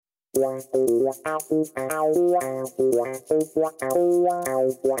You are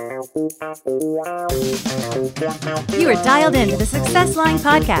dialed into the Success Line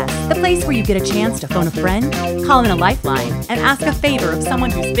podcast, the place where you get a chance to phone a friend, call in a lifeline, and ask a favor of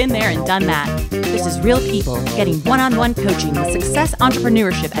someone who's been there and done that. This is real people getting one-on-one coaching with success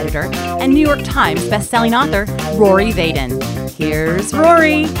entrepreneurship editor and New York Times bestselling author Rory Vaden. Here's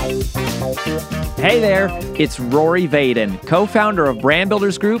Rory. Hey there, it's Rory Vaden, co-founder of Brand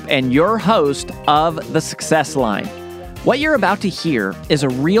Builders Group and your host of The Success Line. What you're about to hear is a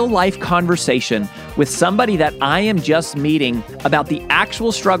real-life conversation with somebody that I am just meeting about the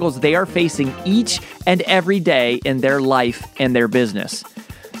actual struggles they are facing each and every day in their life and their business.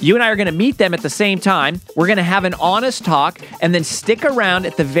 You and I are going to meet them at the same time. We're going to have an honest talk and then stick around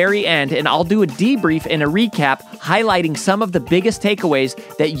at the very end and I'll do a debrief and a recap highlighting some of the biggest takeaways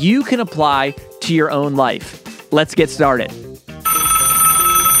that you can apply to your own life. Let's get started.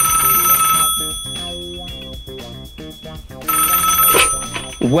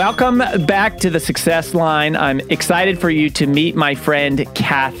 Welcome back to the Success Line. I'm excited for you to meet my friend,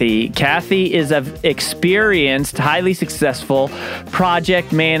 Cathy. Cathy is an experienced, highly successful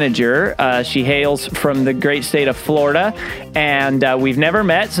project manager. She hails from the great state of Florida, and we've never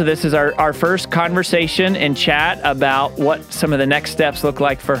met, so this is our first conversation and chat about what some of the next steps look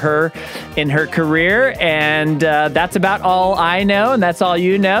like for her in her career, and that's about all I know, and that's all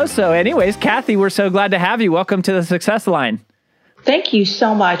you know. So anyways, Cathy, we're so glad to have you. Welcome to the Success Line. Thank you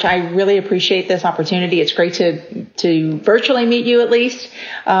so much. I really appreciate this opportunity. It's great to virtually meet you at least.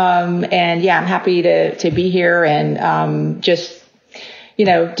 And yeah, I'm happy to be here and just,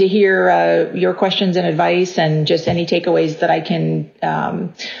 to hear your questions and advice and just any takeaways that I can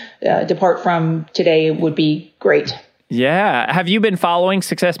depart from today would be great. Yeah. Have you been following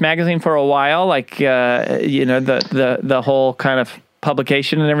Success Magazine for a while? Like, the whole kind of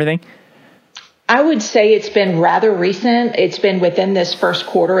publication and everything? I would say it's been rather recent. It's been within this first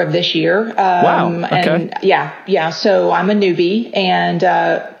quarter of this year. Wow. Okay. And yeah. So I'm a newbie, and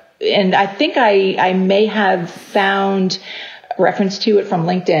I think I may have found reference to it from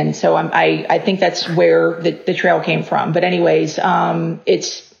LinkedIn. So I think that's where the trail came from. But anyways,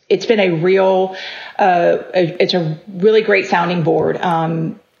 it's been a really great sounding board.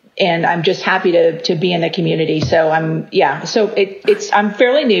 And I'm just happy to be in the community. So I'm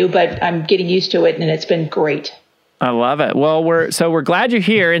fairly new, but I'm getting used to it and it's been great. I love it. Well, we're glad you're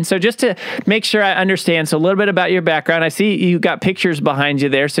here. And so just to make sure I understand, so a little bit about your background. I see you got pictures behind you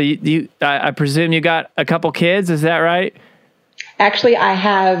there. So I presume you got a couple kids. Is that right? Actually, I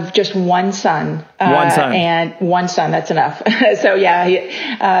have just one son. And one son, that's enough. So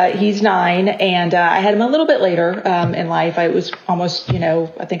yeah, he's 9 and I had him a little bit later in life. I was almost,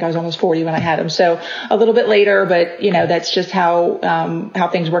 I think I was almost 40 when I had him. So a little bit later, but that's just how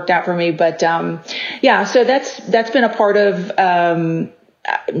things worked out for me. But so that's been a part of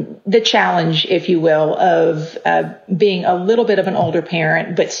the challenge, if you will, of being a little bit of an older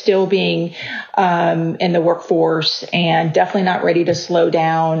parent, but still being in the workforce and definitely not ready to slow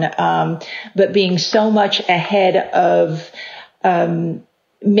down, but being so much ahead of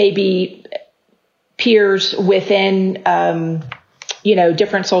maybe peers within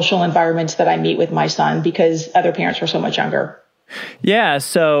different social environments that I meet with my son because other parents are so much younger. Yeah.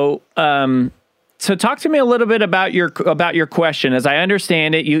 So talk to me a little bit about your question. As I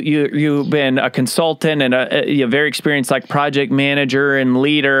understand it, you've been a consultant and a very experienced like project manager and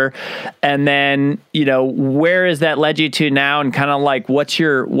leader, and then where has that led you to now, and kind of like what's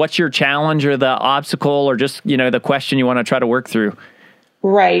your challenge or the obstacle or just the question you want to try to work through?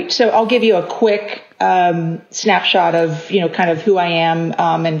 Right. So I'll give you a quick snapshot of kind of who I am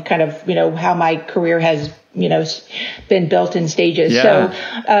and kind of how my career has been built in stages. Yeah.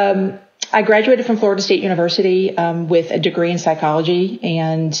 So I graduated from Florida State University with a degree in psychology.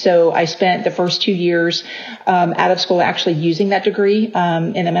 And so I spent the first 2 years out of school actually using that degree in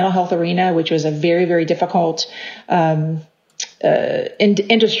the mental health arena, which was a very, very difficult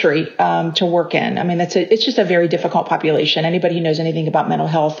industry to work in. I mean, it's just a very difficult population. Anybody who knows anything about mental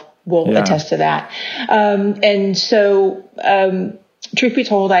health will attest to that. And so truth be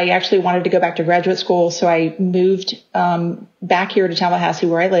told, I actually wanted to go back to graduate school. So I moved back here to Tallahassee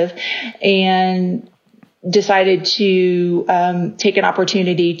where I live and decided to take an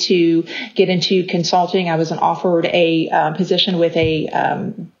opportunity to get into consulting. I was offered a position with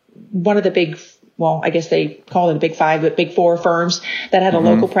one of the big, well, I guess they call it a big 5, but big 4 firms that had a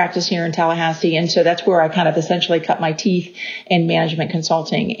local practice here in Tallahassee. And so that's where I kind of essentially cut my teeth in management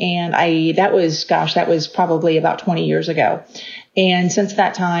consulting. And that was probably about 20 years ago. And since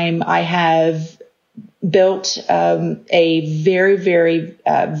that time, I have built a very, very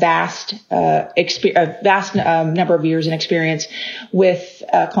vast number of years in experience with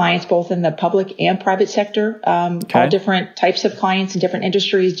clients both in the public and private sector, all different types of clients in different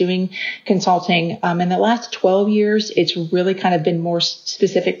industries doing consulting. In the last 12 years, it's really kind of been more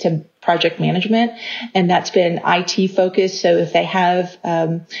specific to project management, and that's been IT focused. So if they have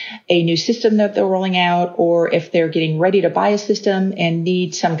a new system that they're rolling out, or if they're getting ready to buy a system and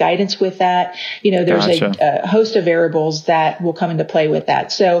need some guidance with that, there's a host of variables that will come into play with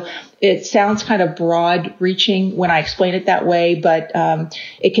that. So it sounds kind of broad reaching when I explain it that way, but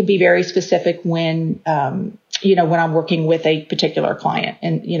it can be very specific when when I'm working with a particular client.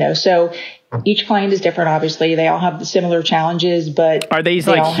 And, so each client is different, obviously. They all have similar challenges, but are these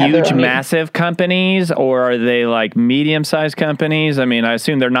like huge, massive companies, or are they like medium-sized companies? I mean, I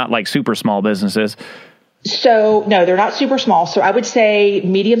assume they're not like super small businesses. So no, they're not super small. So I would say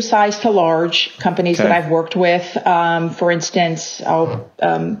medium-sized to large companies that I've worked with. For instance,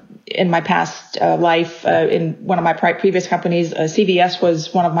 in my past life, in one of my previous companies, CVS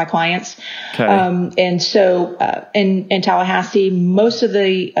was one of my clients. And so in Tallahassee, most of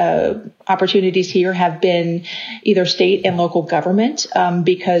the opportunities here have been either state and local government,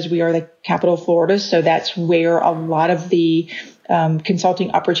 because we are the capital of Florida. So that's where a lot of the consulting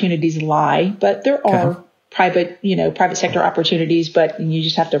opportunities lie. But there are private sector opportunities, but you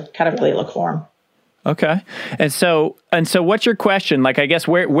just have to kind of really look for them. Okay. And so what's your question? Like, I guess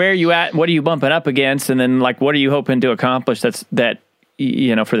where are you at? What are you bumping up against? And then like, what are you hoping to accomplish for the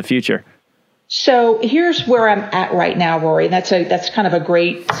future? So here's where I'm at right now, Rory. And that's kind of a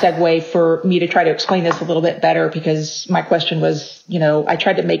great segue for me to try to explain this a little bit better, because my question was, I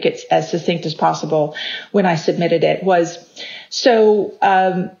tried to make it as succinct as possible when I submitted it.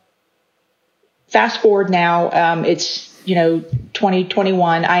 Fast forward now, it's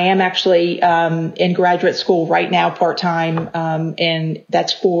 2021. I am actually in graduate school right now, part-time, and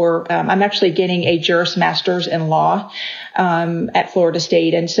that's for I'm actually getting a Juris Master's in law at Florida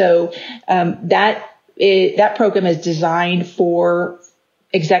State, and so that program is designed for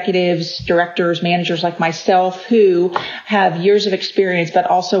executives, directors, managers like myself who have years of experience, but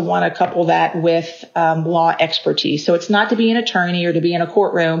also want to couple that with law expertise. So it's not to be an attorney or to be in a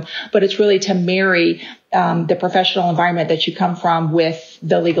courtroom, but it's really to marry the professional environment that you come from with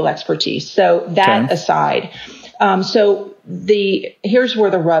the legal expertise. So that aside, here's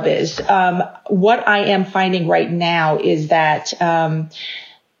where the rub is. What I am finding right now is that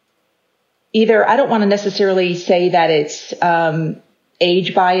either I don't want to necessarily say that it's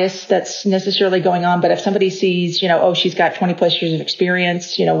age bias that's necessarily going on, but if somebody sees, she's got 20 plus years of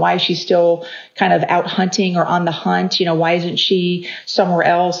experience, why is she still kind of out hunting or on the hunt? Why isn't she somewhere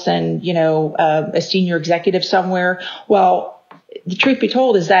else and, a senior executive somewhere? Well, the truth be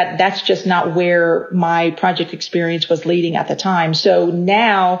told is that that's just not where my project experience was leading at the time. So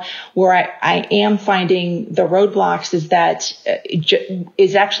now where I am finding the roadblocks is that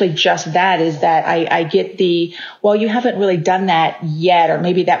is actually just that, is that I get you haven't really done that yet, or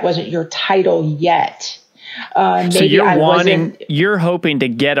maybe that wasn't your title yet. So you're hoping to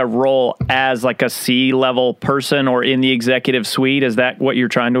get a role as like a C-level person or in the executive suite. Is that what you're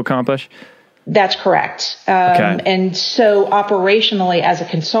trying to accomplish? That's correct. And so operationally as a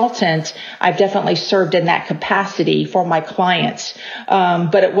consultant, I've definitely served in that capacity for my clients.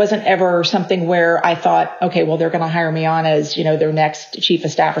 But it wasn't ever something where I thought, okay, well, they're going to hire me on as, their next chief of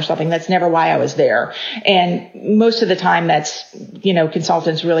staff or something. That's never why I was there. And most of the time that's,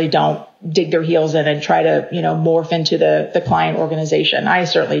 consultants really don't dig their heels in and try to, morph into the client organization. I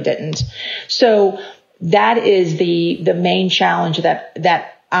certainly didn't. So that is the main challenge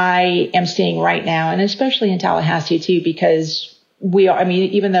that I am seeing right now, and especially in Tallahassee too, because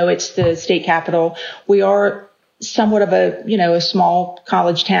even though it's the state capital, we are somewhat of a small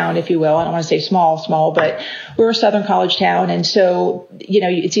college town, if you will. I don't want to say small, but we're a southern college town. And so,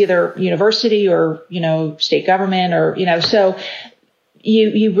 it's either university or, state government or, so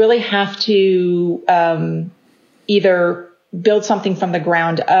you really have to, either build something from the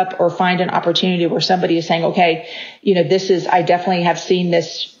ground up or find an opportunity where somebody is saying, okay, I definitely have seen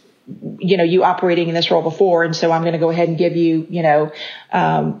this, you operating in this role before. And so I'm going to go ahead and give you,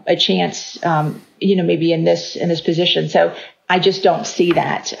 a chance, maybe in this position. So I just don't see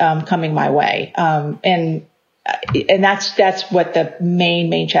that, coming my way. And that's what the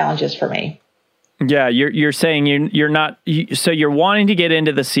main challenge is for me. Yeah. You're saying so you're wanting to get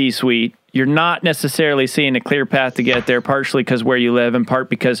into the C-suite. You're not necessarily seeing a clear path to get there, partially because where you live, in part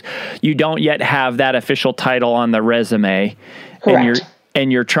because you don't yet have that official title on the resume. Correct.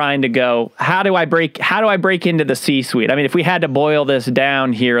 and you're trying to go, how do I break into the C-suite? I mean, if we had to boil this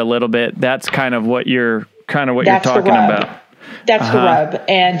down here a little bit, that's kind of what you're talking about. That's the rub.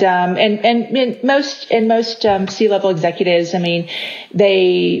 And most C-level executives, I mean,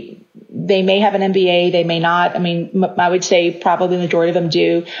 they may have an MBA, they may not. I mean, I would say probably the majority of them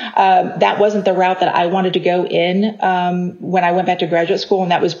do. That wasn't the route that I wanted to go in when I went back to graduate school.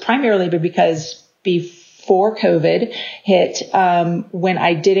 And that was primarily because before COVID hit, when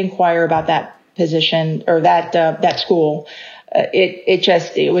I did inquire about that position or that school,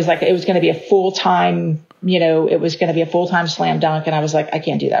 it was going to be a full-time, it was going to be a full-time slam dunk. And I was like, I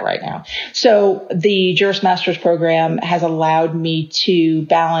can't do that right now. So the Juris Master's program has allowed me to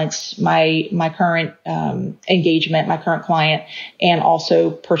balance my current engagement, my current client, and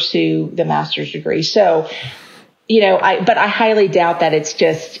also pursue the master's degree. So, but I highly doubt that it's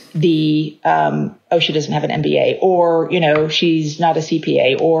just she doesn't have an MBA, or, she's not a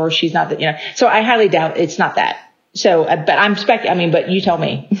CPA, or she's not so I highly doubt it's not that. So, but you tell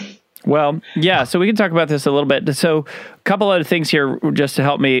me. Well, yeah, so we can talk about this a little bit. So a couple other things here just to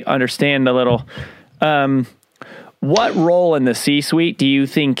help me understand a little. What role in the C-suite do you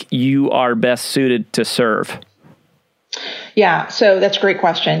think you are best suited to serve? Yeah, so that's a great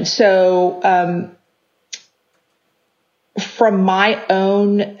question. So from my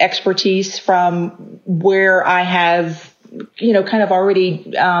own expertise, from where I have, kind of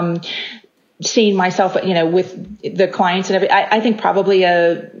already seen myself, with the clients and everything, I think probably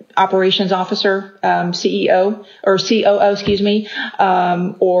a operations officer, CEO or COO, excuse me,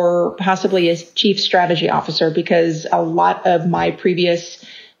 or possibly a chief strategy officer, because a lot of my previous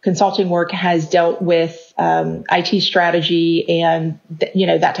consulting work has dealt with IT strategy and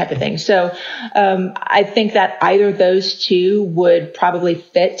that type of thing. So I think that either of those two would probably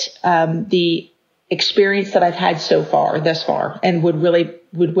fit the experience that I've had thus far, and would really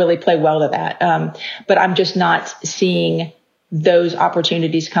play well to that. But I'm just not seeing those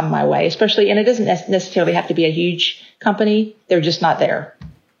opportunities come my way, especially, and it doesn't necessarily have to be a huge company. They're just not there.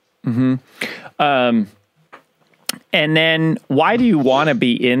 Mm-hmm. And then why do you want to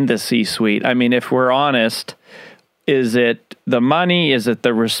be in the C-suite? I mean, if we're honest, is it the money? Is it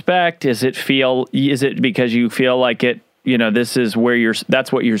the respect? Is it because you feel like it, this is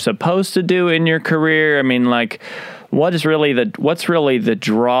that's what you're supposed to do in your career? I mean, like, what's really the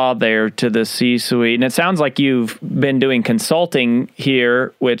draw there to the C-suite? And it sounds like you've been doing consulting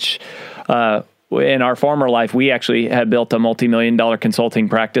here, which, in our former life, we actually had built a multi-million-dollar consulting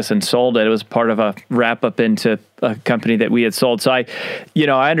practice and sold it. It was part of a wrap up into a company that we had sold. So I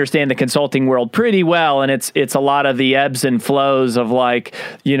understand the consulting world pretty well, and it's a lot of the ebbs and flows of like,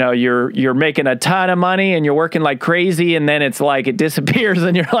 you're making a ton of money and you're working like crazy, and then it's like it disappears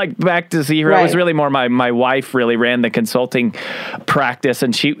and you're like back to zero. Right. It was really more my wife really ran the consulting practice,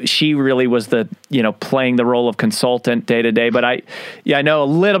 and she really was the playing the role of consultant day to day. But I know a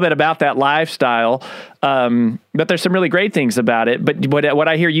little bit about that lifestyle. But there's some really great things about it. But what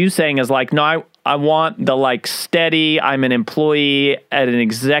I hear you saying is like, no, I want the like steady, I'm an employee at an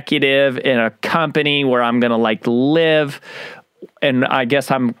executive in a company where I'm going to like live. And I guess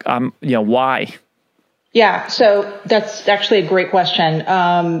I'm why? Yeah. So that's actually a great question.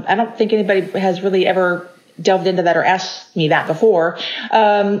 I don't think anybody has really ever delved into that or asked me that before.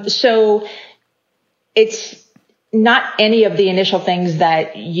 So it's not any of the initial things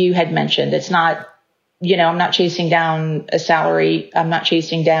that you had mentioned. It's not, I'm not chasing down a salary. I'm not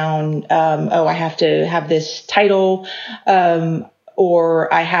chasing down, I have to have this title,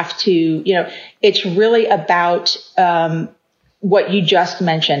 or I have to, it's really about, what you just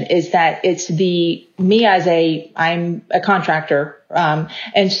mentioned is that it's I'm a contractor.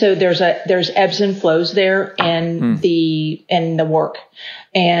 And so there's ebbs and flows there in the work.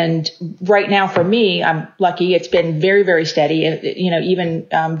 And right now for me, I'm lucky. It's been very, very steady. Even,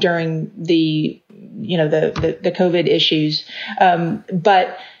 during the COVID issues.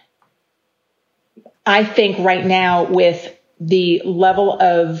 But I think right now with the level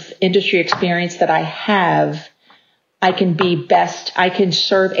of industry experience that I have, I can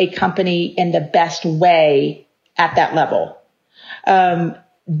serve a company in the best way at that level.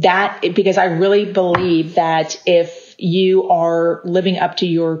 Because I really believe that if you are living up to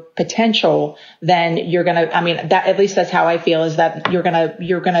your potential, then you're going to, at least that's how I feel, is that you're going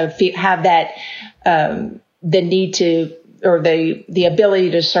to have that, the need to, or the ability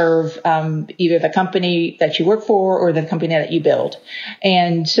to serve, either the company that you work for or the company that you build.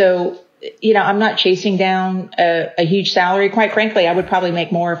 And so I'm not chasing down a huge salary. Quite frankly, I would probably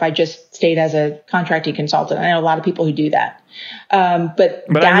make more if I just stayed as a contracting consultant. I know a lot of people who do that. But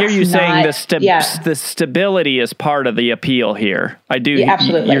I hear you saying the stability is part of the appeal here. I do. Yeah,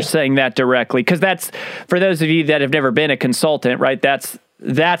 absolutely. You're saying that directly, because that's, for those of you that have never been a consultant, right? That's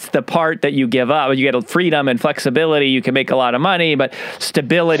the part that you give up. You get freedom and flexibility. You can make a lot of money, but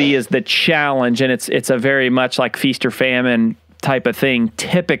stability is the challenge. And it's a very much like feast or famine type of thing,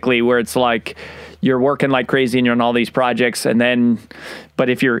 typically, where it's like you're working like crazy and you're on all these projects, but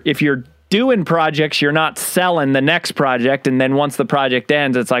if you're doing projects, you're not selling the next project, and then once the project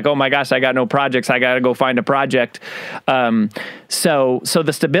ends, it's like, oh my gosh, I got no projects, I got to go find a project. So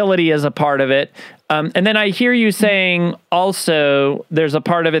the stability is a part of it, and then I hear you saying also there's a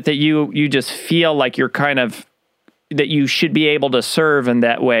part of it that you just feel like you're kind of, that you should be able to serve in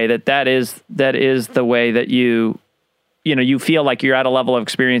that way, that is the way that you feel like you're at a level of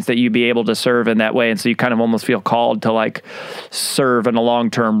experience that you'd be able to serve in that way. And so you kind of almost feel called to like serve in a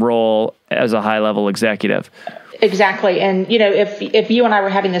long-term role as a high-level executive. Exactly. And, if you and I were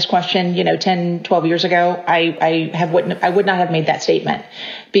having this question, 10, 12 years ago, I would not have made that statement,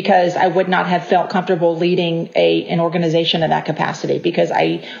 because I would not have felt comfortable leading an organization in that capacity, because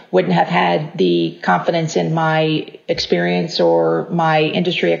I wouldn't have had the confidence in my experience or my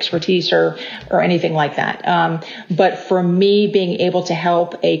industry expertise or anything like that. But for me, being able to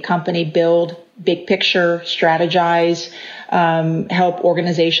help a company build big picture, strategize, help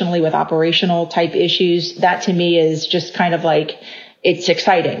organizationally with operational type issues, that to me is just kind of like, it's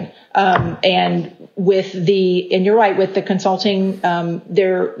exciting. And you're right, with the consulting,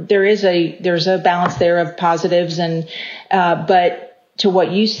 there's a balance there of positives but to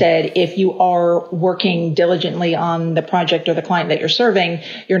what you said, if you are working diligently on the project or the client that you're serving,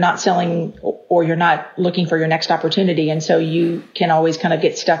 you're not selling or you're not looking for your next opportunity. And so you can always kind of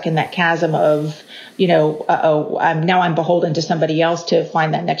get stuck in that chasm of, I'm beholden to somebody else to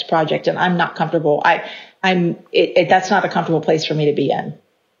find that next project. And I'm not comfortable. That's not a comfortable place for me to be in.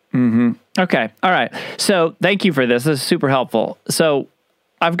 Mm-hmm. Okay. All right. So thank you for this. This is super helpful. So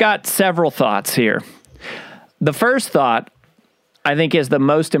I've got several thoughts here. The first thought, I think, is the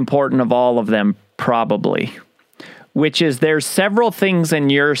most important of all of them, probably, which is there's several things in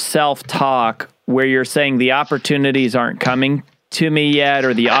your self-talk where you're saying the opportunities aren't coming to me yet,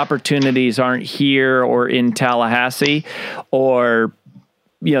 or the opportunities aren't here or in Tallahassee, or,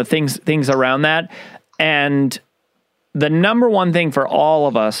 things around that. And the number one thing for all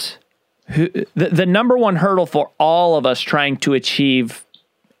of us, the number one hurdle for all of us trying to achieve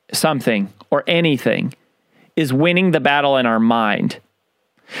something or anything, is winning the battle in our mind,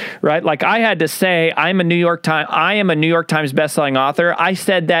 right? Like I had to say, I am a New York Times bestselling author. I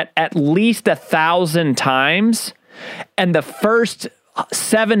said that at least 1,000 times. And the first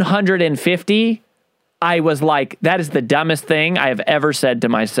 750, I was like, that is the dumbest thing I have ever said to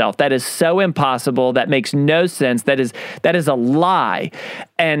myself. That is so impossible. That makes no sense. That is a lie.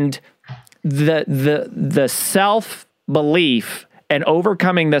 And the self-belief and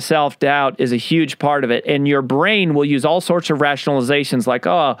overcoming the self-doubt is a huge part of it. And your brain will use all sorts of rationalizations like,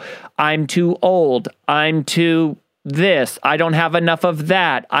 oh, I'm too old. I'm too this. I don't have enough of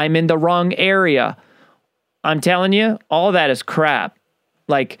that. I'm in the wrong area. I'm telling you, all that is crap.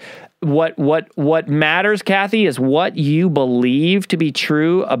 Like what matters, Cathy, is what you believe to be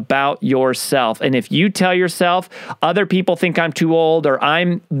true about yourself. And if you tell yourself other people think I'm too old, or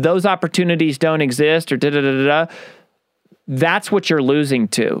those opportunities don't exist, or that's what you're losing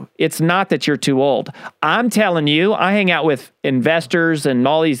to. It's not that you're too old. I'm telling you, I hang out with investors and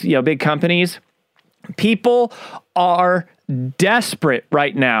all these, big companies. People are desperate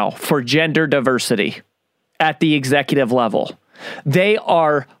right now for gender diversity at the executive level. They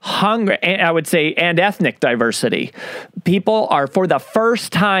are hungry, and I would say, and ethnic diversity. People are, for the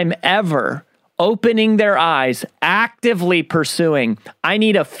first time ever, opening their eyes, actively pursuing, I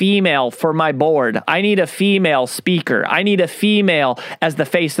need a female for my board. I need a female speaker. I need a female as the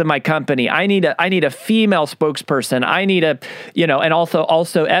face of my company. I need a female spokesperson. I need and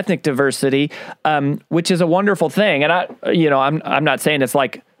also ethnic diversity, which is a wonderful thing. And I'm not saying it's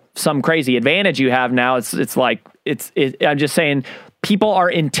like some crazy advantage you have now. I'm just saying people are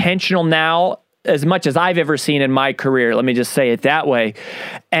intentional now as much as I've ever seen in my career. Let me just say it that way.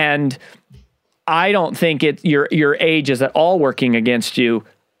 And I don't think your age is at all working against you.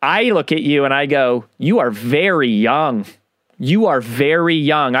 I look at you and I go, you are very young. you are very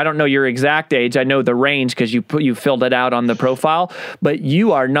young. I don't know your exact age. I know the range because you filled it out on the profile, but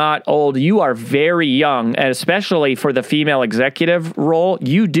you are not old. You are very young, and especially for the female executive role,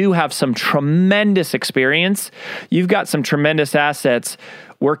 you do have some tremendous experience. You've got some tremendous assets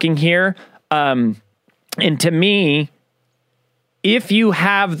working here. And to me, if you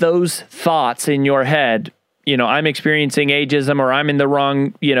have those thoughts in your head, I'm experiencing ageism, or I'm in the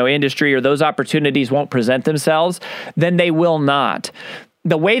wrong, industry, or those opportunities won't present themselves, then they will not.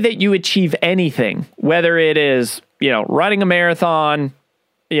 The way that you achieve anything, whether it is, running a marathon,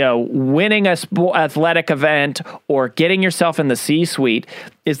 winning a athletic event, or getting yourself in the C-suite,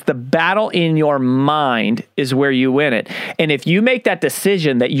 is the battle in your mind is where you win it. And if you make that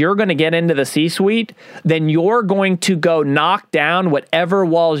decision that you're going to get into the C-suite, then you're going to go knock down whatever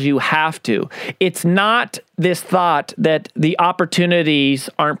walls you have to. It's not this thought that the opportunities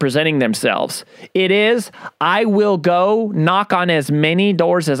aren't presenting themselves. It is, I will go knock on as many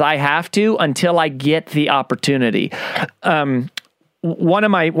doors as I have to until I get the opportunity. One of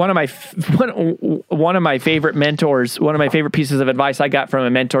my favorite mentors, one of my favorite pieces of advice I got from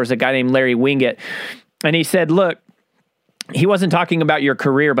a mentor is a guy named Larry Winget. And he said, look, he wasn't talking about your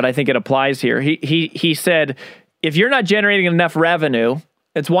career, but I think it applies here. He said, if you're not generating enough revenue,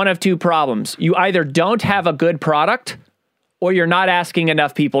 it's one of two problems. You either don't have a good product, or you're not asking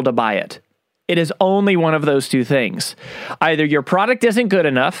enough people to buy it. It is only one of those two things. Either your product isn't good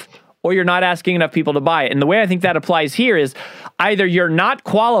enough, or you're not asking enough people to buy it. And the way I think that applies here is either you're not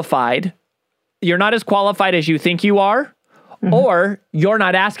qualified, you're not as qualified as you think you are, or you're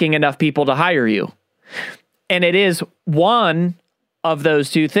not asking enough people to hire you. And it is one of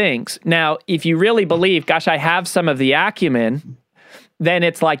those two things. Now, if you really believe, gosh, I have some of the acumen, then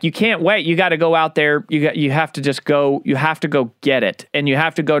it's like, you can't wait. You got to go out there. You have to just go, you have to go get it, and you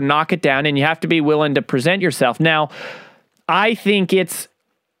have to go knock it down, and you have to be willing to present yourself. Now, I think it's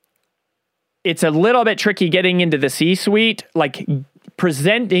a little bit tricky getting into the C-suite, like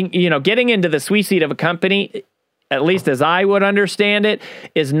presenting, getting into the C-suite of a company, at least as I would understand it,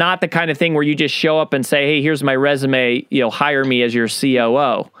 is not the kind of thing where you just show up and say, hey, here's my resume, hire me as your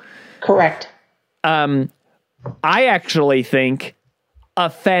COO. Correct. I actually think a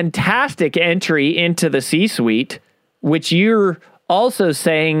fantastic entry into the C-suite, which you're also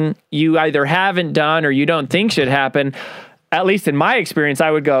saying you either haven't done or you don't think should happen, at least in my experience,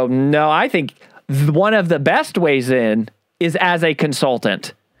 I would go, no, I think one of the best ways in is as a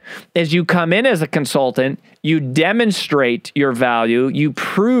consultant. As you come in as a consultant, you demonstrate your value, you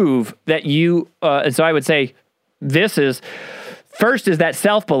prove that you, and so I would say first is that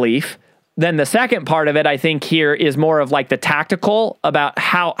self-belief. Then the second part of it, I think here is more of like the tactical about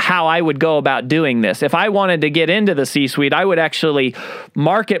how I would go about doing this. If I wanted to get into the C-suite, I would actually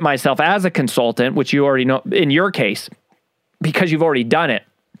market myself as a consultant, which you already know in your case, because you've already done it.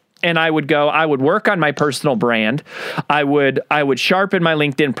 And I would work on my personal brand. I would sharpen my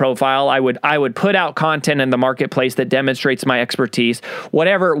LinkedIn profile. I would put out content in the marketplace that demonstrates my expertise.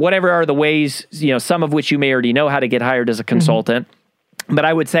 Whatever are the ways, some of which you may already know how to get hired as a consultant. But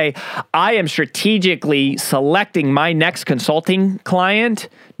I would say I am strategically selecting my next consulting client,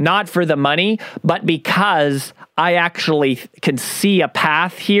 not for the money, but because I actually can see a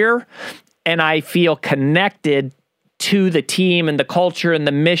path here and I feel connected to the team and the culture and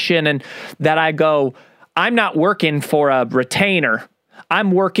the mission, and that I go, I'm not working for a retainer.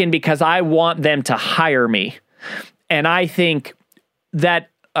 I'm working because I want them to hire me. And I think that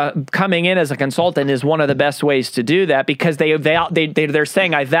coming in as a consultant is one of the best ways to do that, because they're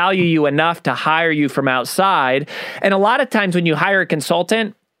saying, I value you enough to hire you from outside. And a lot of times when you hire a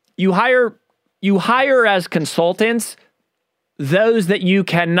consultant, you hire as consultants those that you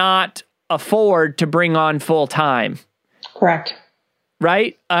cannot afford to bring on full time. Correct.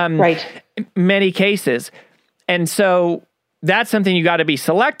 Right? Right. Many cases. And so that's something you got to be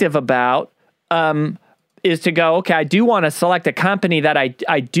selective about, is to go, okay, I do want to select a company that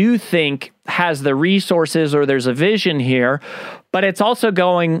I do think has the resources or there's a vision here, but it's also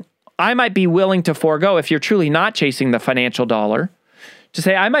going, I might be willing to forego, if you're truly not chasing the financial dollar, to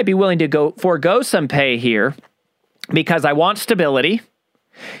say I might be willing to forego some pay here because I want stability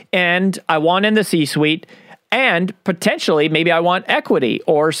and I want in the C-suite. And potentially, maybe I want equity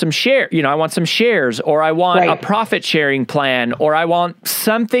or some share. I want some shares, or I want a profit sharing plan, or I want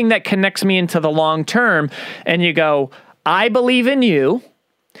something that connects me into the long term. And you go, I believe in you,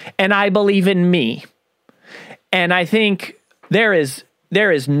 and I believe in me. And I think there is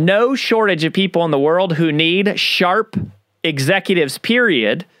no shortage of people in the world who need sharp executives,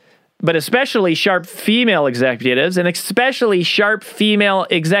 period. But especially sharp female executives, and especially sharp female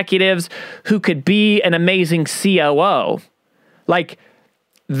executives who could be an amazing COO. Like,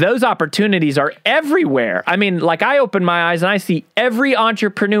 those opportunities are everywhere. I mean, like, I open my eyes and I see every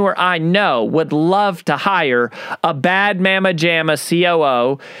entrepreneur I know would love to hire a bad mama jamma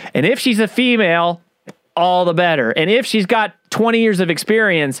COO. And if she's a female, all the better. And if she's got 20 years of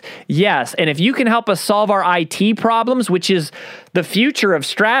experience, yes. And if you can help us solve our IT problems, which is the future of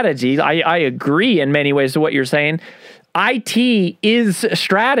strategy, I agree in many ways to what you're saying. IT is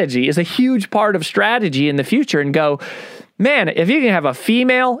strategy, is a huge part of strategy in the future. And go, man, if you can have a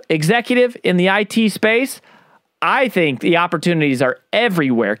female executive in the IT space, I think the opportunities are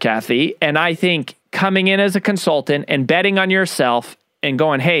everywhere, Cathy. And I think coming in as a consultant and betting on yourself and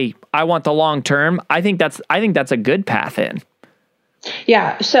going, hey, I want the long term, I think that's a good path in.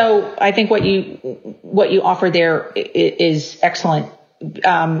 Yeah. So I think what you offer there is excellent.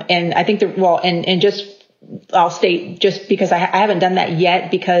 And I think and just, I'll state, just because I haven't done that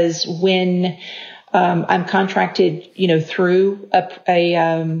yet, because when I'm contracted, through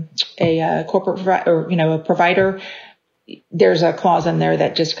a corporate provider, or a provider, there's a clause in there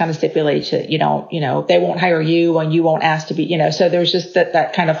that just kind of stipulates that, they won't hire you and you won't ask to be, so there's just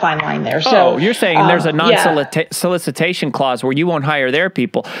that kind of fine line there. So you're saying there's a non-solicitation clause where you won't hire their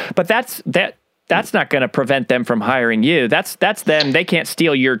people, but that's not going to prevent them from hiring you. That's them. They can't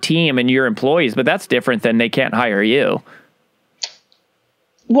steal your team and your employees, but that's different than they can't hire you.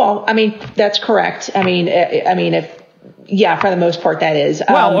 Well, I mean, that's correct. For the most part, that is.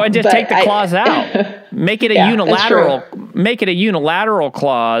 Just take the clause out. Make it a unilateral. Make it a unilateral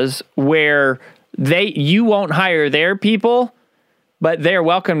clause where you won't hire their people, but they're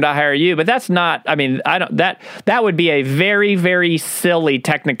welcome to hire you. But that's not. That would be a very, very silly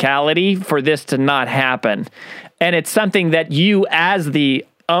technicality for this to not happen, and it's something that you, as the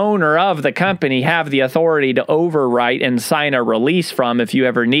owner of the company, have the authority to overwrite and sign a release from if you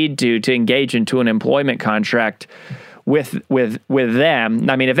ever need to engage into an employment contract with them.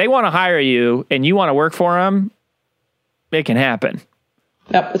 I mean, if they want to hire you and you want to work for them, it can happen.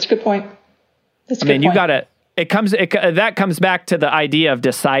 Yep, that's a good point. You got to. That comes back to the idea of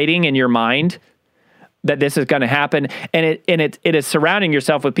deciding in your mind that this is going to happen, and it is surrounding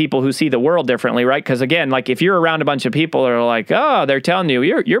yourself with people who see the world differently, right? Because again, like, if you're around a bunch of people that are like, oh, they're telling you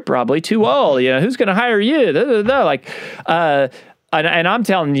you're probably too old, who's going to hire you? And I'm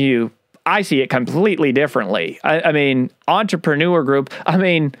telling you, I see it completely differently. Entrepreneur group.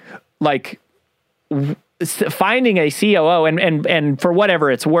 Finding a COO and for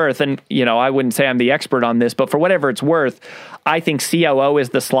whatever it's worth, and I wouldn't say I'm the expert on this, but for whatever it's worth, I think COO is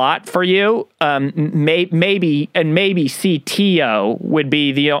the slot for you. Maybe CTO would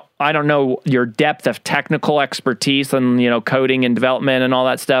be I don't know your depth of technical expertise and coding and development and all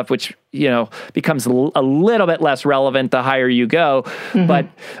that stuff, which becomes a little bit less relevant the higher you go. Mm-hmm. But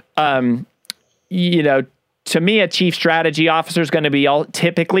to me, a chief strategy officer is going to be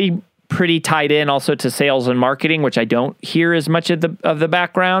typically pretty tied in also to sales and marketing, which I don't hear as much of the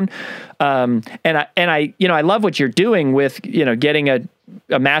background. And I love what you're doing with, getting a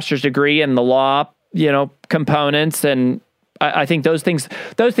master's degree in the law, components. And I think those things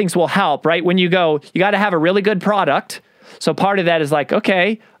will help, right? When you got to have a really good product. So part of that is like,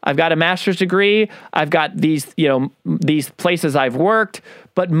 okay, I've got a master's degree. I've got these places I've worked,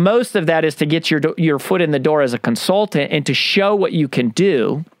 but most of that is to get your foot in the door as a consultant and to show what you can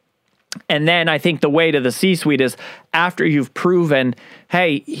do. And then I think the way to the C-suite is after you've proven,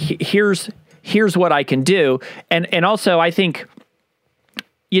 hey, here's what I can do. And also I think,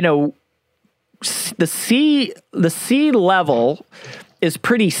 the C level is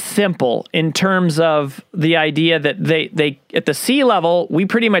pretty simple in terms of the idea that they at the C level, we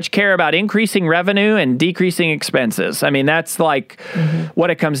pretty much care about increasing revenue and decreasing expenses. That's like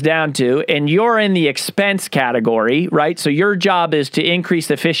what it comes down to. And you're in the expense category, right? So your job is to increase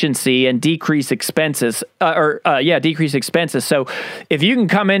efficiency and decrease expenses, decrease expenses. So if you can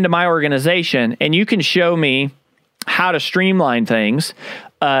come into my organization and you can show me how to streamline things,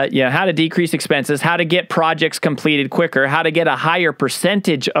 how to decrease expenses, how to get projects completed quicker, how to get a higher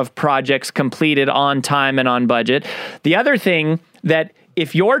percentage of projects completed on time and on budget. The other thing that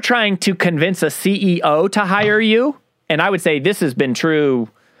if you're trying to convince a CEO to hire you, and I would say this has been true,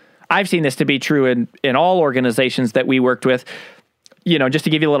 I've seen this to be true in all organizations that we worked with, just to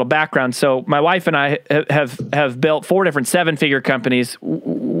give you a little background. So my wife and I have built 4 different 7-figure companies.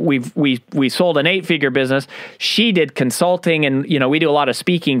 We sold an 8-figure business. She did consulting, and we do a lot of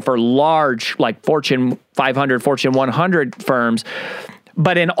speaking for large, like Fortune 500, Fortune 100 firms.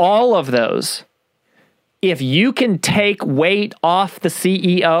 But in all of those, if you can take weight off the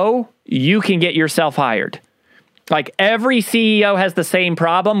CEO, you can get yourself hired. Like every CEO has the same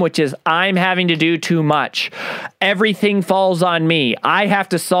problem, which is I'm having to do too much. Everything falls on me. I have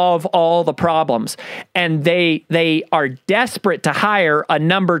to solve all the problems. And they are desperate to hire a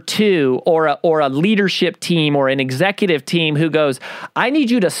number two or a leadership team or an executive team who goes, I need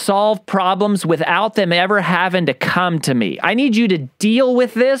you to solve problems without them ever having to come to me. I need you to deal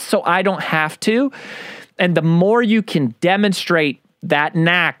with this so I don't have to. And the more you can demonstrate that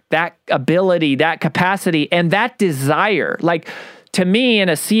knack, that ability, that capacity, and that desire. Like to me, in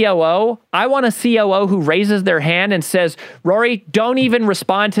a COO, I want a COO who raises their hand and says, Rory, don't even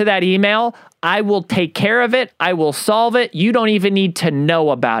respond to that email. I will take care of it. I will solve it. You don't even need to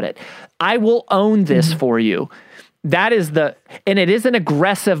know about it. I will own this for you. That is and it is an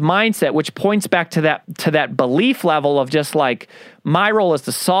aggressive mindset, which points back to that belief level of just like, my role is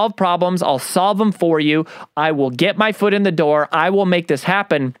to solve problems. I'll solve them for you. I will get my foot in the door. I will make this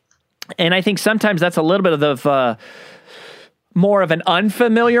happen. And I think sometimes that's a little bit of more of an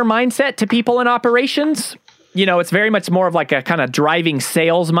unfamiliar mindset to people in operations. You know, it's very much more of like a kind of driving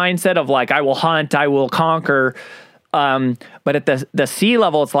sales mindset of like, I will hunt, I will conquer. But at the C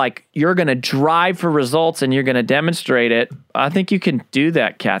level, it's like you're going to drive for results and you're going to demonstrate it. I think you can do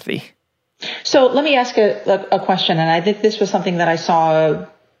that, Cathy. So let me ask a question, and I think this was something that I saw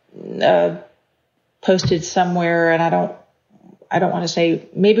posted somewhere, and I don't want to say,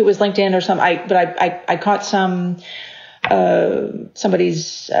 maybe it was LinkedIn or something. But I caught somebody's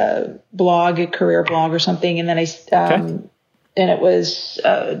blog, a career blog or something, and then and it was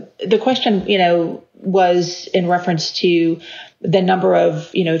the question, was in reference to the number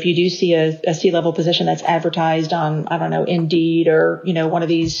of, if you do see a C-level position that's advertised on, I don't know, Indeed or, one of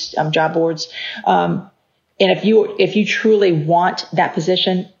these job boards. And if you truly want that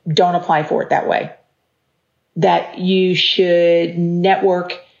position, don't apply for it that way. That you should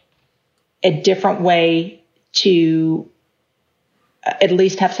network a different way to at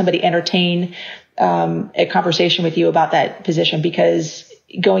least have somebody entertain a conversation with you about that position, because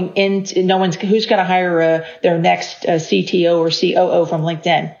going into who's going to hire their next CTO or COO from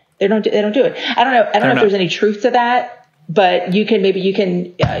LinkedIn. They don't do it. I don't know if there's any truth to that, but maybe you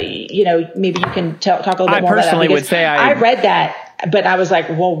can talk a little bit more about that. I personally would say I read that, but I was like,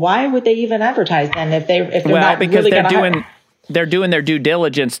 well, why would they even advertise then if they're not because really they're doing their due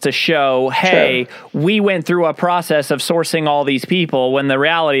diligence to show, hey, we went through a process of sourcing all these people, when the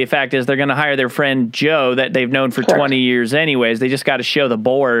reality of fact is they're going to hire their friend Joe that they've known for 20 years anyways. They just got to show the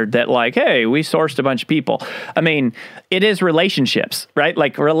board that like, hey, we sourced a bunch of people. I mean, it is relationships, right?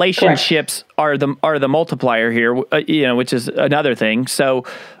 Like relationships are the multiplier here, which is another thing. So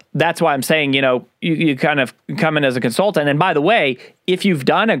that's why I'm saying, you kind of come in as a consultant. And by the way, if you've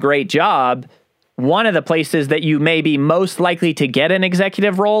done a great job, one of the places that you may be most likely to get an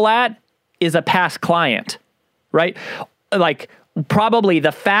executive role at is a past client, right? Like probably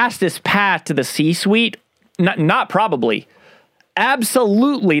the fastest path to the C-suite, not probably,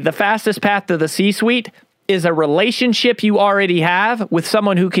 absolutely the fastest path to the C-suite is a relationship you already have with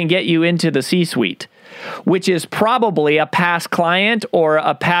someone who can get you into the C-suite, which is probably a past client or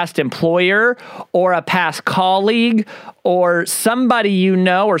a past employer or a past colleague or somebody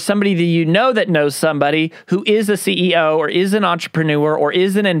or somebody that that knows somebody who is a CEO or is an entrepreneur or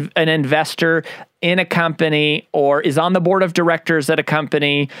is an investor in a company or is on the board of directors at a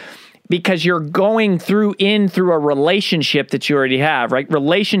company, because you're going through a relationship that you already have, right?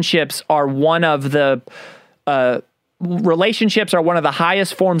 Relationships are one of the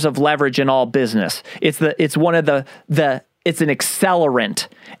highest forms of leverage in all business. It's an accelerant.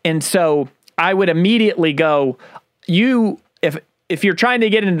 And so I would immediately go, if you're trying to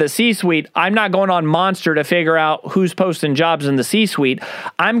get into the C-suite, I'm not going on Monster to figure out who's posting jobs in the C-suite.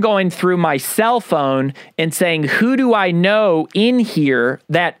 I'm going through my cell phone and saying, who do I know in here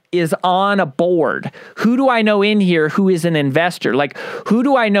that is on a board? Who do I know in here who is an investor? Like, who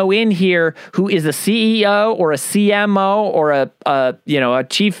do I know in here who is a CEO or a CMO or a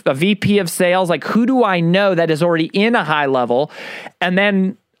VP of sales? Like, who do I know that is already in a high level? And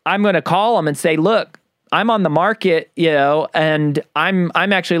then I'm going to call them and say, look, I'm on the market, and I'm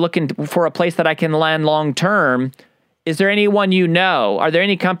actually looking for a place that I can land long term. Is there anyone Are there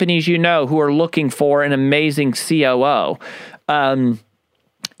any companies who are looking for an amazing COO?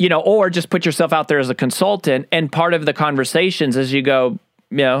 Or just put yourself out there as a consultant. And part of the conversations as you go,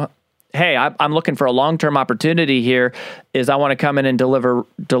 hey, I'm looking for a long-term opportunity here, is I want to come in and deliver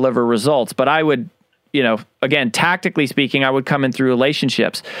results. But I would, again, tactically speaking, I would come in through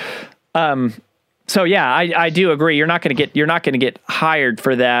relationships. So yeah, I do agree. You're not going to get hired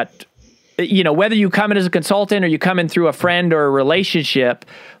for that. Whether you come in as a consultant or you come in through a friend or a relationship,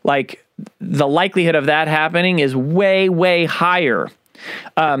 like the likelihood of that happening is way, way higher.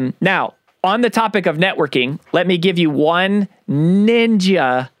 Now, on the topic of networking, let me give you one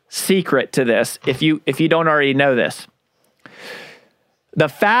ninja secret to this, if you don't already know this. The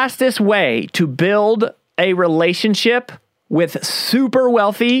fastest way to build a relationship with super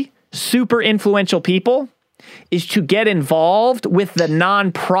wealthy, super influential people is to get involved with the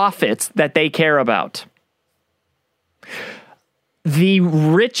nonprofits that they care about. The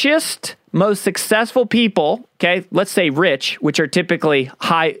richest, most successful people, okay, let's say rich, which are typically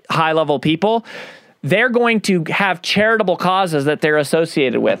high level people, they're going to have charitable causes that they're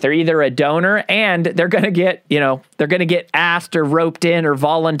associated with. They're either a donor and they're going to get asked or roped in or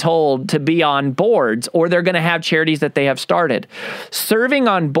voluntold to be on boards, or they're going to have charities that they have started. Serving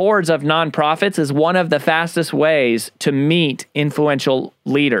on boards of nonprofits is one of the fastest ways to meet influential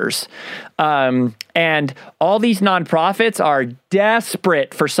leaders. And all these nonprofits are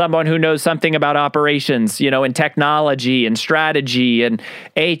desperate for someone who knows something about operations, and technology and strategy and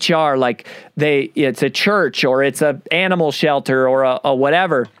HR, like it's a church or it's a animal shelter or a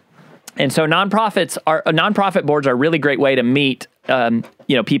whatever. And so nonprofit boards are a really great way to meet,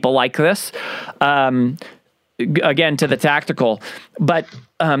 people like this. Again, to the tactical, but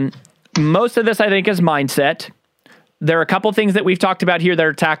most of this I think is mindset. There are a couple things that we've talked about here that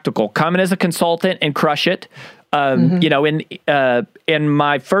are tactical. Come in as a consultant and crush it. In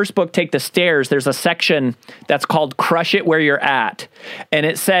my first book, Take the Stairs, there's a section that's called Crush It Where You're At. And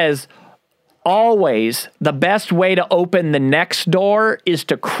it says, always the best way to open the next door is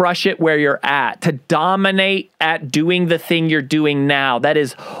to crush it where you're at, to dominate at doing the thing you're doing now. That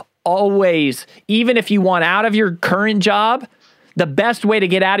is always, even if you want out of your current job, the best way to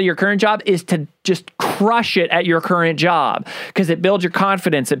get out of your current job is to just crush it at your current job, because it builds your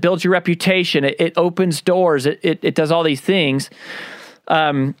confidence, it builds your reputation, it opens doors, it does all these things.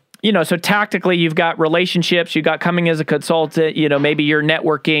 So tactically, you've got relationships, you've got coming as a consultant, maybe you're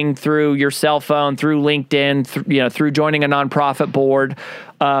networking through your cell phone, through LinkedIn, through joining a nonprofit board,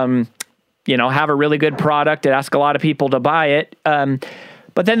 have a really good product and ask a lot of people to buy it.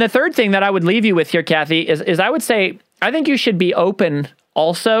 But then the third thing that I would leave you with here, Cathy, is I would say, I think you should be open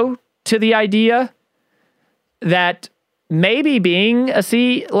also to the idea that maybe being a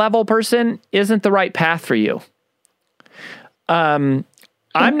C-level person isn't the right path for you. I'm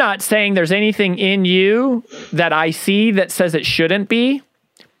not saying there's anything in you that I see that says it shouldn't be,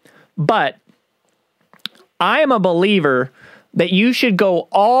 but I am a believer that you should go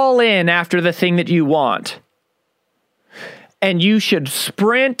all in after the thing that you want. And you should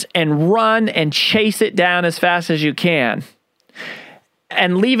sprint and run and chase it down as fast as you can.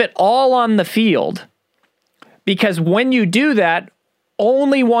 And leave it all on the field. Because when you do that,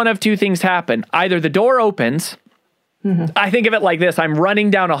 only one of two things happen. Either the door opens. Mm-hmm. I think of it like this. I'm running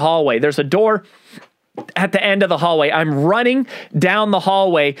down a hallway. There's a door at the end of the hallway. I'm running down the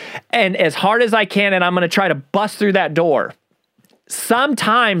hallway and as hard as I can, and I'm going to try to bust through that door.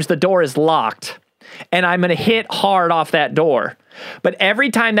 Sometimes the door is locked. And I'm going to hit hard off that door. But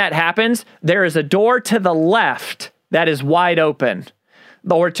every time that happens, there is a door to the left that is wide open,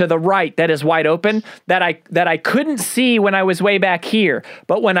 or to the right that is wide open that I couldn't see when I was way back here.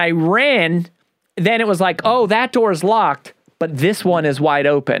 But when I ran, then it was like, oh, that door is locked, but this one is wide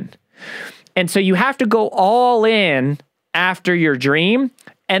open. And so you have to go all in after your dream.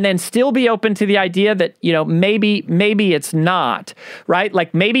 And then still be open to the idea that, maybe it's not, right?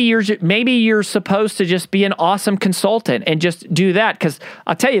 Like maybe you're supposed to just be an awesome consultant and just do that. Because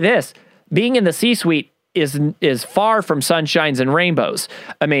I'll tell you this, being in the C-suite is far from sunshines and rainbows.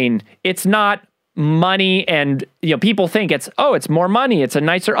 I mean, it's not money and, people think it's more money. It's a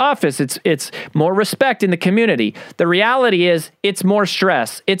nicer office. It's more respect in the community. The reality is it's more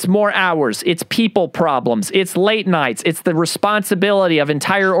stress. It's more hours. It's people problems. It's late nights. It's the responsibility of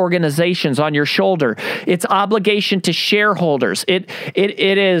entire organizations on your shoulder. It's obligation to shareholders. It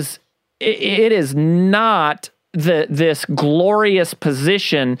is not this glorious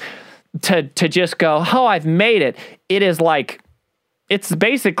position to just go, oh, I've made it. It is like, it's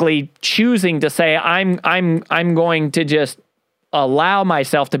basically choosing to say, I'm going to just allow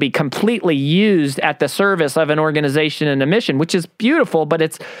myself to be completely used at the service of an organization and a mission, which is beautiful, but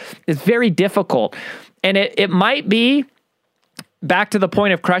it's very difficult. And it might be, back to the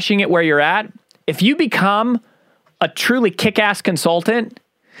point of crushing it where you're at, if you become a truly kick-ass consultant,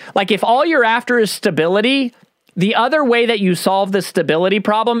 like if all you're after is stability, the other way that you solve the stability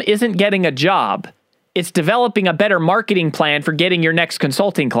problem isn't getting a job. It's developing a better marketing plan for getting your next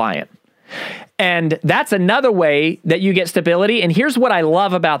consulting client. And that's another way that you get stability. And here's what I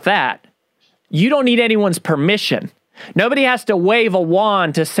love about that. You don't need anyone's permission. Nobody has to wave a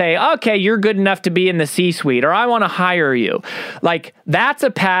wand to say, okay, you're good enough to be in the C-suite, or I want to hire you. Like, that's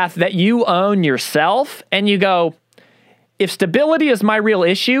a path that you own yourself, and you go, if stability is my real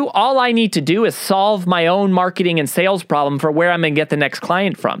issue, all I need to do is solve my own marketing and sales problem for where I'm going to get the next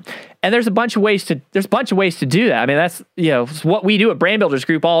client from. And there's a bunch of ways to do that. I mean, that's, what we do at Brand Builders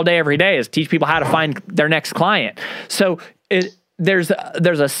Group all day, every day, is teach people how to find their next client. So there's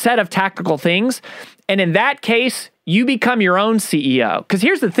a set of tactical things. And in that case, you become your own CEO. Because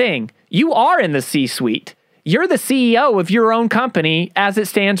here's the thing, you are in the C-suite. You're the CEO of your own company as it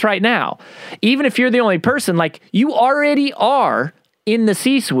stands right now. Even if you're the only person, like, you already are in the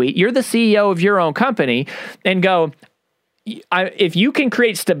C-suite. You're the CEO of your own company, and go, if you can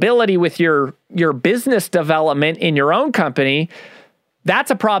create stability with your business development in your own company,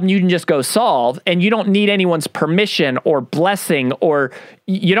 that's a problem you can just go solve, and you don't need anyone's permission or blessing, or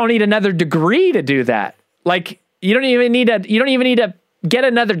you don't need another degree to do that. Like, you don't even need to get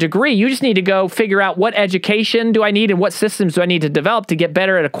another degree. You just need to go figure out what education do I need and what systems do I need to develop to get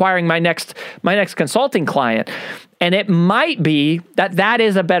better at acquiring my next consulting client. And it might be that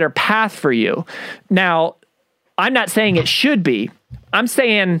is a better path for you. Now, I'm not saying it should be. I'm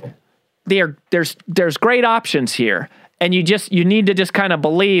saying there's great options here. And you need to just kind of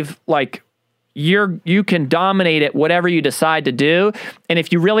believe, like, you can dominate it, whatever you decide to do. And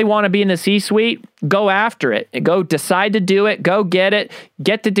if you really want to be in the C-suite, go after it. Go decide to do it. Go get it.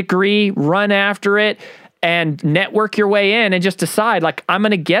 Get the degree. Run after it, and network your way in. And just decide, like, I'm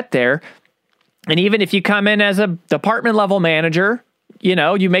going to get there. And even if you come in as a department level manager,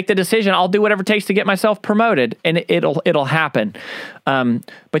 you make the decision, I'll do whatever it takes to get myself promoted, and it'll happen.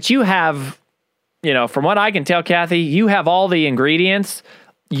 But you have, from what I can tell, Cathy, you have all the ingredients.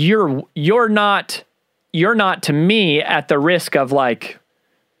 You're not to me at the risk of, like,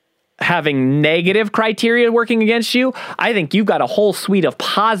 having negative criteria working against you. I think you've got a whole suite of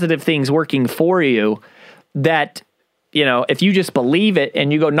positive things working for you that, if you just believe it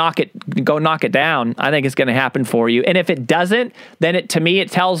and you go knock it down, I think it's going to happen for you. And if it doesn't, then to me, it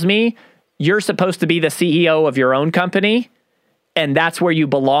tells me you're supposed to be the CEO of your own company, and that's where you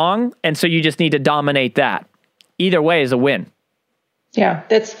belong. And so you just need to dominate that. Either way is a win. Yeah,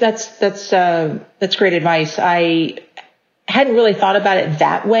 that's great advice. I hadn't really thought about it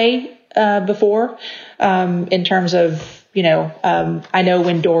that way before. In terms of, I know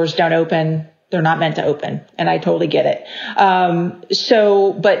when doors don't open, they're not meant to open, and I totally get it.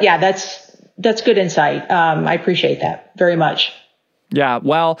 But yeah, that's good insight. I appreciate that very much. Yeah,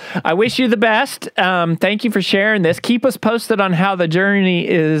 well, I wish you the best. Thank you for sharing this. Keep us posted on how the journey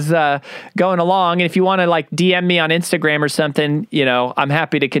is going along. And if you want to, like, DM me on Instagram or something, I'm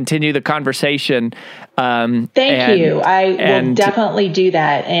happy to continue the conversation. Thank you. I will definitely do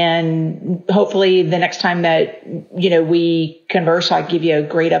that. And hopefully the next time that, we converse, I'll give you a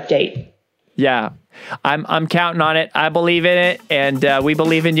great update. Yeah, I'm counting on it. I believe in it, and we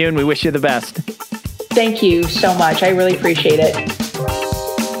believe in you, and we wish you the best. Thank you so much. I really appreciate it.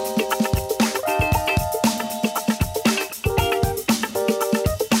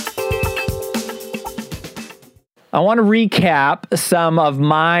 I want to recap some of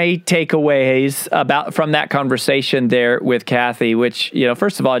my takeaways from that conversation there with Cathy, which,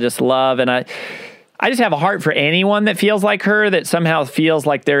 first of all, I just love, and I just have a heart for anyone that feels like her, that somehow feels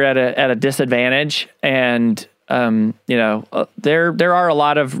like they're at a disadvantage. And there are a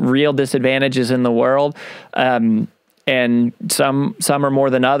lot of real disadvantages in the world, and some are more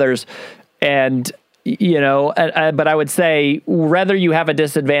than others. And but I would say, whether you have a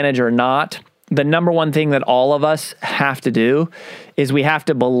disadvantage or not, the number one thing that all of us have to do is we have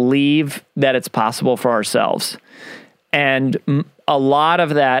to believe that it's possible for ourselves. And a lot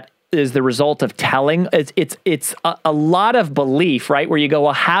of that is the result of telling. It's a lot of belief, right? Where you go,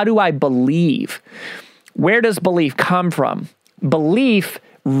 well, how do I believe? Where does belief come from? Belief,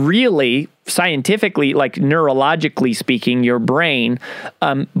 really, scientifically, like neurologically speaking, your brain,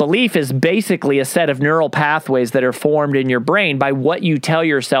 belief is basically a set of neural pathways that are formed in your brain by what you tell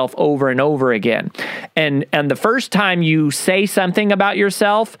yourself over and over again. And the first time you say something about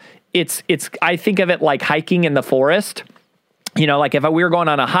yourself, it's I think of it like hiking in the forest. Like if we were going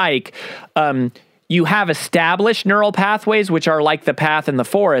on a hike, you have established neural pathways, which are like the path in the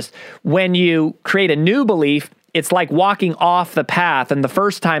forest. When you create a new belief, it's like walking off the path. And the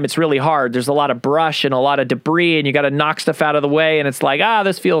first time it's really hard. There's a lot of brush and a lot of debris, and you got to knock stuff out of the way. And it's like,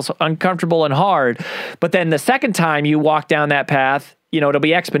 this feels uncomfortable and hard. But then the second time you walk down that path, it'll be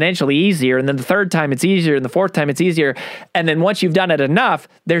exponentially easier. And then the third time it's easier, and the fourth time it's easier. And then once you've done it enough,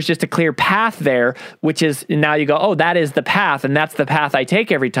 there's just a clear path there, which is now you go, oh, that is the path. And that's the path I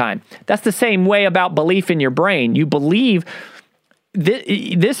take every time. That's the same way about belief in your brain. You believe,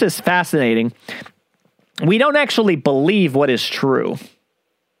 this is fascinating. We don't actually believe what is true.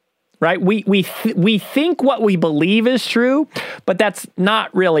 Right? We think what we believe is true, but that's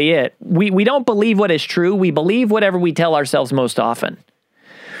not really it. We don't believe what is true. We believe whatever we tell ourselves most often.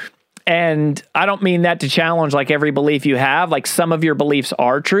 And I don't mean that to challenge like every belief you have. Like some of your beliefs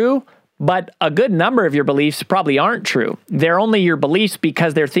are true, but a good number of your beliefs probably aren't true. They're only your beliefs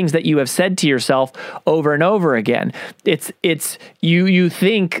because they're things that you have said to yourself over and over again. It's you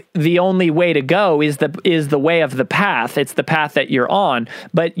think the only way to go is the way of the path. It's the path that you're on,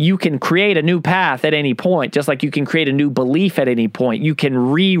 but you can create a new path at any point, just like you can create a new belief at any point. You can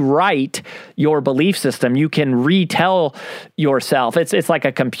rewrite your belief system. You can retell yourself. It's like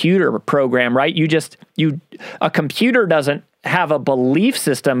a computer program, right? A computer doesn't have a belief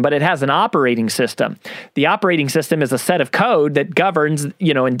system, but it has an operating system. The operating system is a set of code that governs,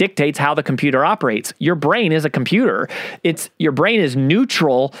 and dictates how the computer operates. Your brain is a computer. Your brain is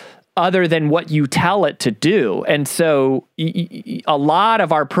neutral other than what you tell it to do. And so a lot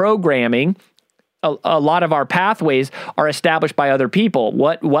of our programming, a lot of our pathways are established by other people.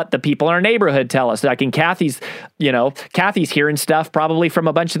 What the people in our neighborhood tell us. Like in Cathy's hearing stuff probably from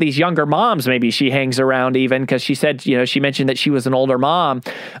a bunch of these younger moms. Maybe she hangs around even because she said, she mentioned that she was an older mom.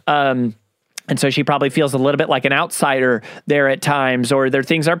 And so she probably feels a little bit like an outsider there at times, or there are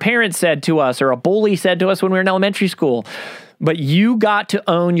things our parents said to us or a bully said to us when we were in elementary school. But you got to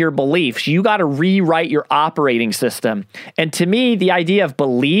own your beliefs. You got to rewrite your operating system. And to me, the idea of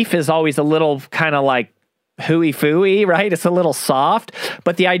belief is always a little kind of like hooey-fooey, right? It's a little soft.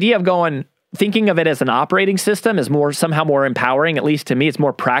 But the idea of thinking of it as an operating system is somehow more empowering. At least to me, it's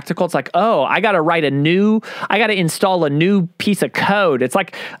more practical. It's like, oh, I got to install a new piece of code. It's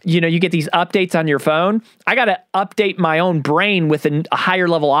like, you get these updates on your phone. I got to update my own brain with a higher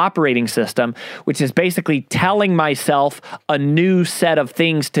level operating system, which is basically telling myself a new set of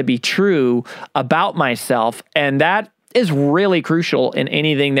things to be true about myself. And that is really crucial in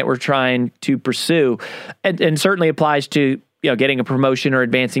anything that we're trying to pursue, and certainly applies to getting a promotion or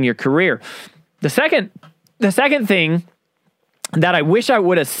advancing your career. The second thing that I wish I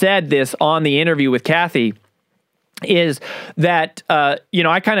would have said this on the interview with Cathy is that I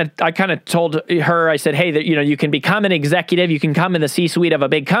kind of told her, I said, hey, that you can become an executive, you can come in the C-suite of a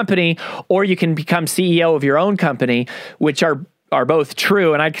big company, or you can become CEO of your own company, which are both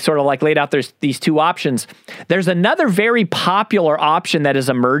true. And I sort of like laid out there's these two options. There's another very popular option that is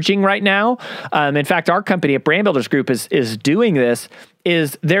emerging right now. In fact, our company at Brand Builders Group is doing this.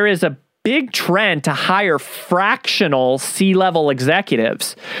 There is a big trend to hire fractional C-level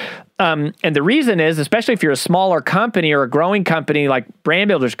executives. And the reason is, especially if you're a smaller company or a growing company like Brand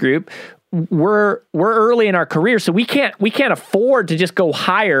Builders Group, we're early in our career, so we can't afford to just go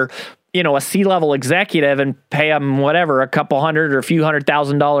hire a C-level executive and pay them whatever, a couple hundred or a few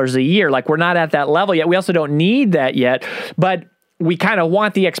 $100,000 a year. Like we're not at that level yet. We also don't need that yet, but we kind of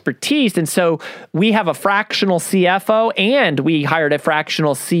want the expertise. And so we have a fractional CFO and we hired a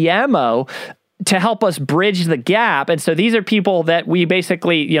fractional CMO to help us bridge the gap. And so these are people that we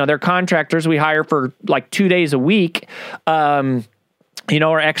basically, they're contractors we hire for like 2 days a week,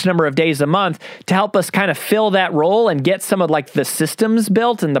 or X number of days a month to help us kind of fill that role and get some of like the systems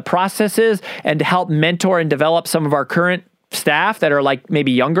built and the processes, and to help mentor and develop some of our current staff that are like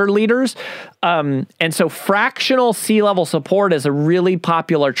maybe younger leaders. And so fractional C-level support is a really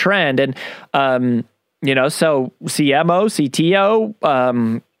popular trend. And, so CMO,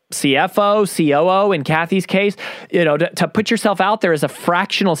 CTO, CFO, COO, in Cathy's case, to put yourself out there as a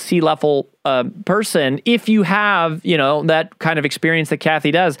fractional C-level person, if you have, that kind of experience that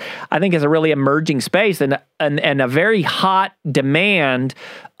Cathy does, I think is a really emerging space and a very hot demand,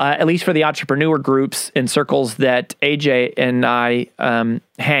 at least for the entrepreneur groups and circles that AJ and I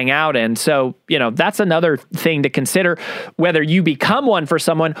hang out in. So, that's another thing to consider, whether you become one for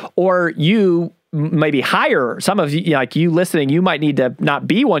someone or you maybe hire. Some of you, like you listening, you might need to not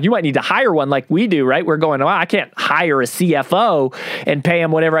be one. You might need to hire one like we do, right? We're going, I can't hire a CFO and pay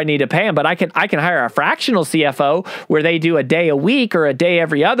him whatever I need to pay him, but I can hire a fractional CFO where they do a day a week or a day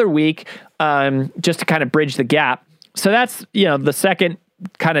every other week, just to kind of bridge the gap. So that's, the second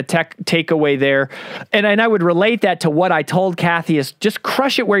kind of takeaway there. And I would relate that to what I told Cathy is just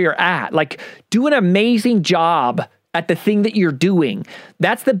crush it where you're at. Like do an amazing job at the thing that you're doing.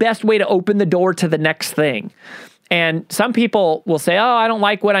 That's the best way to open the door to the next thing. And some people will say, I don't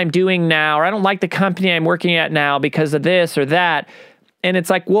like what I'm doing now, or I don't like the company I'm working at now because of this or that. And it's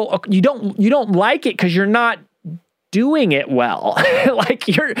like, well, you don't like it because you're not doing it well. Like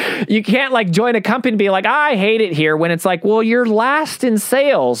you can't like join a company and be like, I hate it here, when it's like, well, you're last in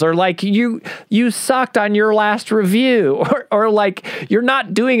sales, or like you sucked on your last review, or like you're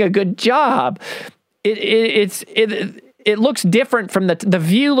not doing a good job. It looks different from the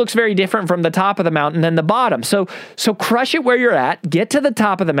view looks very different from the top of the mountain than the bottom. So crush it where you're at, get to the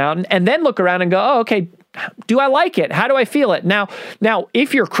top of the mountain, and then look around and go, oh, okay, do I like it? How do I feel it? Now,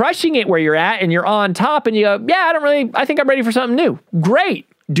 if you're crushing it where you're at and you're on top and you go, yeah, I think I'm ready for something new. Great.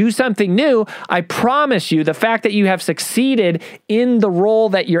 Do something new. I promise you, the fact that you have succeeded in the role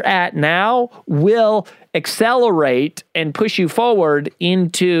that you're at now will accelerate and push you forward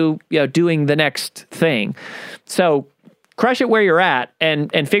into, doing the next thing. So crush it where you're at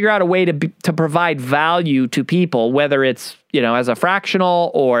and figure out a way to provide value to people, whether it's, as a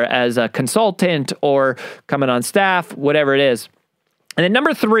fractional or as a consultant or coming on staff, whatever it is. And then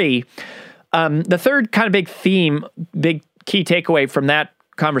number 3, the third kind of big theme, big key takeaway from that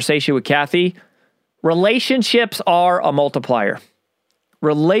conversation with Cathy, relationships are a multiplier.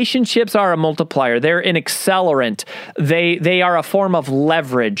 Relationships are a multiplier. They're an accelerant. They are a form of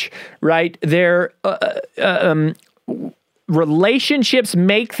leverage, right? They're relationships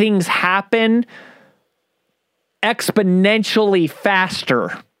make things happen exponentially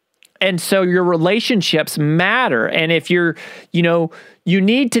faster. And so your relationships matter. And if you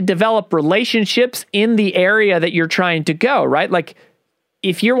need to develop relationships in the area that you're trying to go, right? Like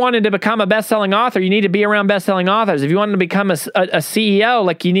if you're wanting to become a best-selling author, you need to be around best-selling authors. If you want to become a CEO,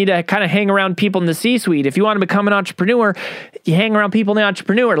 like you need to kind of hang around people in the C-suite. If you want to become an entrepreneur, you hang around people in the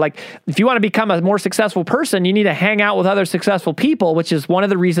entrepreneur. Like if you want to become a more successful person, you need to hang out with other successful people, which is one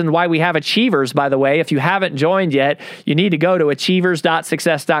of the reasons why we have Achievers, by the way. If you haven't joined yet, you need to go to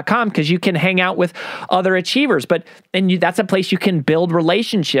achievers.success.com because you can hang out with other achievers. That's a place you can build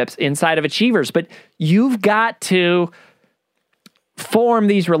relationships inside of Achievers. But you've got to form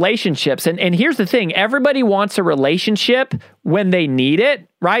these relationships. And here's the thing, everybody wants a relationship when they need it,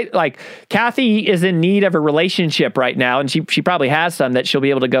 right? Like Cathy is in need of a relationship right now, and she probably has some that she'll be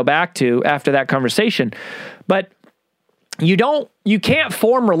able to go back to after that conversation. But you can't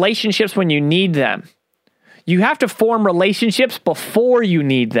form relationships when you need them. You have to form relationships before you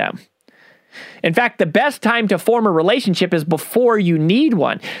need them. In fact, the best time to form a relationship is before you need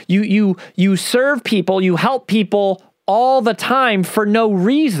one. You serve people, you help people all the time for no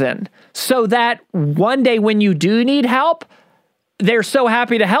reason, so that one day when you do need help, they're so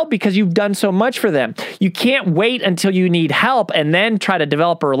happy to help because you've done so much for them. You can't wait until you need help and then try to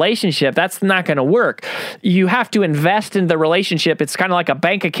develop a relationship. That's not going to work. You have to invest in the relationship. It's kind of like a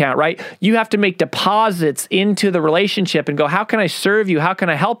bank account, right? You have to make deposits into the relationship and go, how can I serve you? How can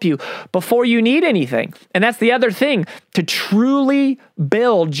I help you before you need anything? And that's the other thing. To truly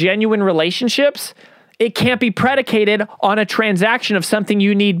build genuine relationships, it can't be predicated on a transaction of something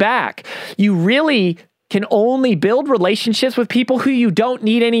you need back. You really can only build relationships with people who you don't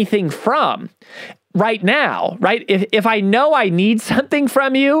need anything from right now, right? If I know I need something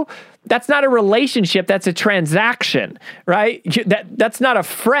from you, that's not a relationship, that's a transaction, right? That's not a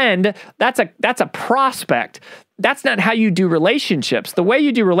friend, that's a prospect. That's not how you do relationships. The way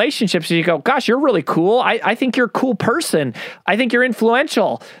you do relationships is you go, gosh, you're really cool. I think you're a cool person. I think you're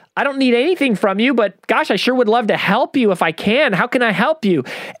influential. I don't need anything from you, but gosh, I sure would love to help you if I can. How can I help you?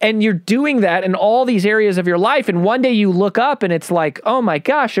 And you're doing that in all these areas of your life. And one day you look up and it's like, oh my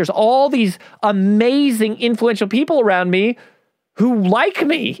gosh, there's all these amazing, influential people around me who like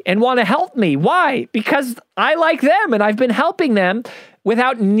me and want to help me. Why? Because I like them and I've been helping them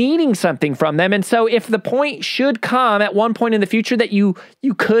without needing something from them. And so if the point should come at one point in the future that you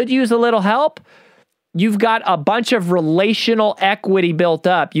could use a little help, you've got a bunch of relational equity built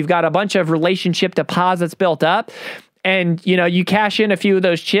up. You've got a bunch of relationship deposits built up. And, you cash in a few of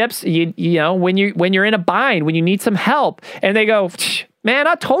those chips, when you're in a bind, when you need some help, and they go, man,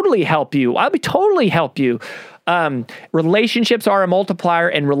 I'll totally help you. I'll totally help you. Relationships are a multiplier,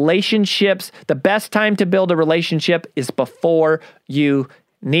 and relationships, the best time to build a relationship is before you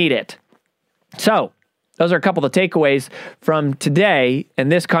need it. So those are a couple of takeaways from today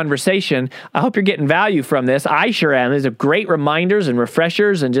and this conversation. I hope you're getting value from this. I sure am. These are great reminders and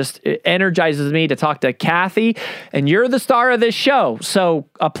refreshers, and just it energizes me to talk to Cathy. And you're the star of this show. So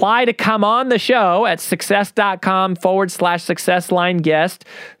apply to come on the show at success.com/successline guest.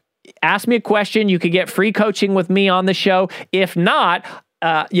 Ask me a question. You could get free coaching with me on the show. If not,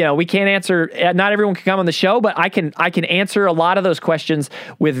 we can't answer, not everyone can come on the show, but I can answer a lot of those questions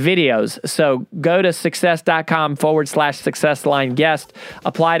with videos. So go to success.com/success line guest,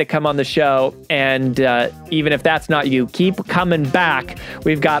 apply to come on the show. And even if that's not you, keep coming back.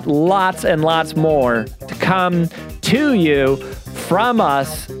 We've got lots and lots more to come to you from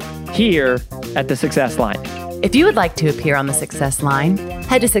us here at the Success Line. If you would like to appear on the Success Line,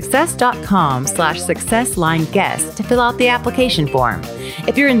 head to success.com/success line guest to fill out the application form.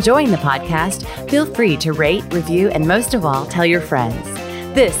 If you're enjoying the podcast, feel free to rate, review, and most of all, tell your friends.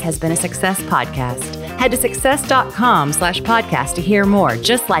 This has been a Success Podcast. Head to success.com/podcast to hear more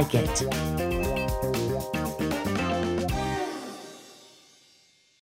just like it.